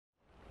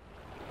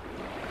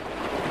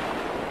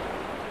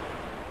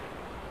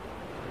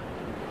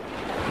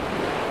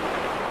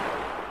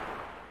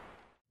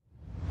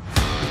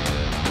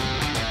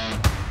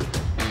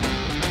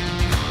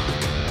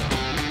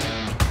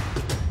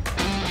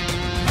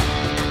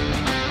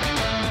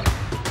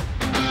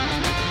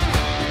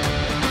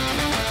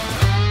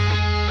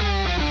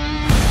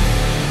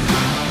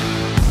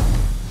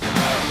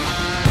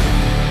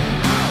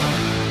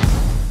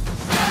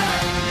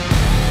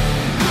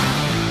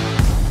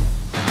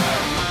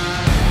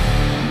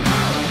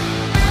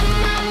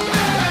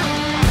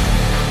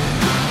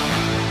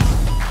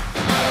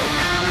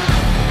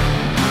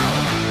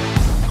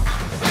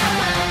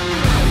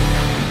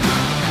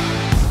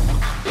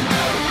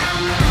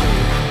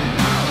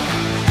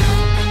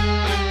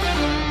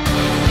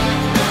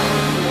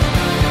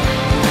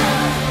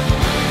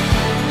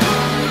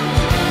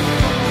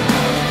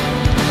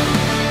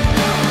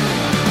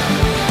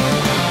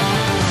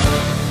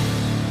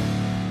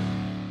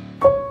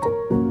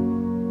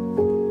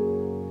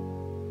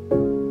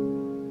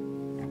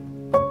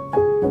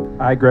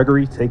I,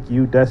 Gregory, take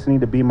you, Destiny,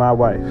 to be my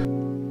wife.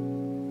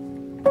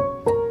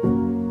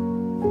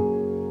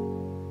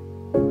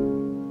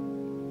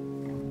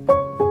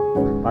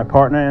 My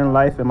partner in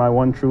life and my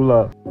one true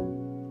love.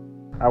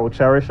 I will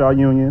cherish our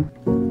union.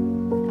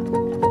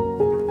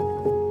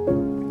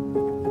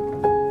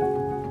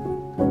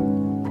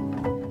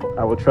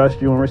 I will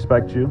trust you and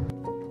respect you,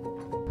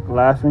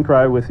 laugh and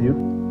cry with you,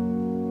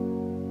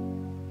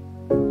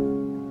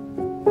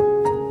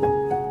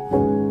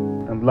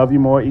 and love you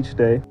more each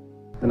day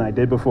than I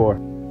did before.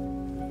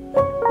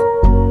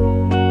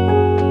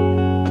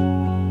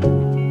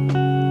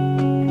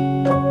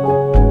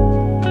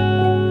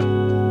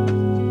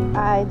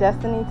 I,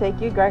 Destiny,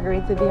 take you,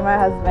 Gregory, to be my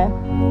husband.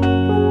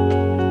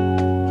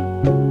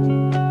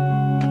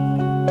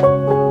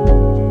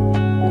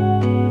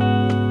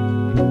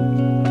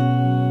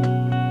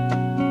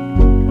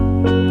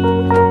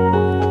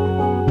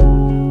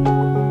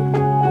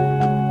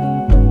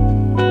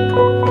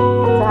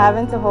 To have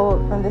and to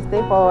hold from this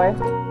day forward.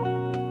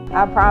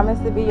 I promise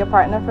to be your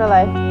partner for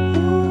life.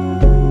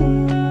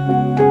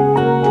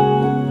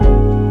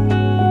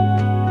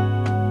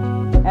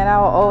 And I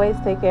will always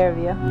take care of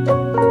you.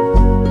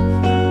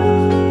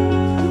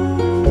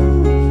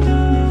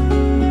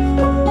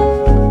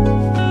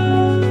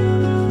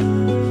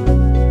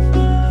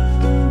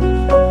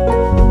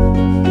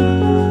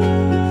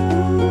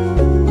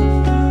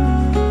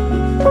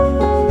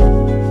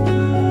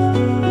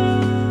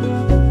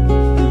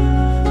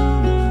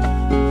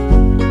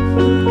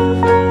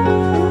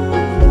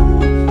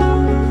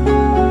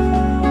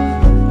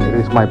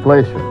 My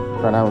pleasure to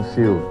pronounce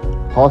you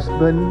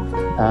husband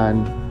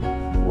and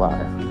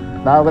wife.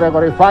 Now,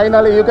 Gregory,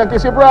 finally you can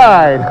kiss your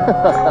bride.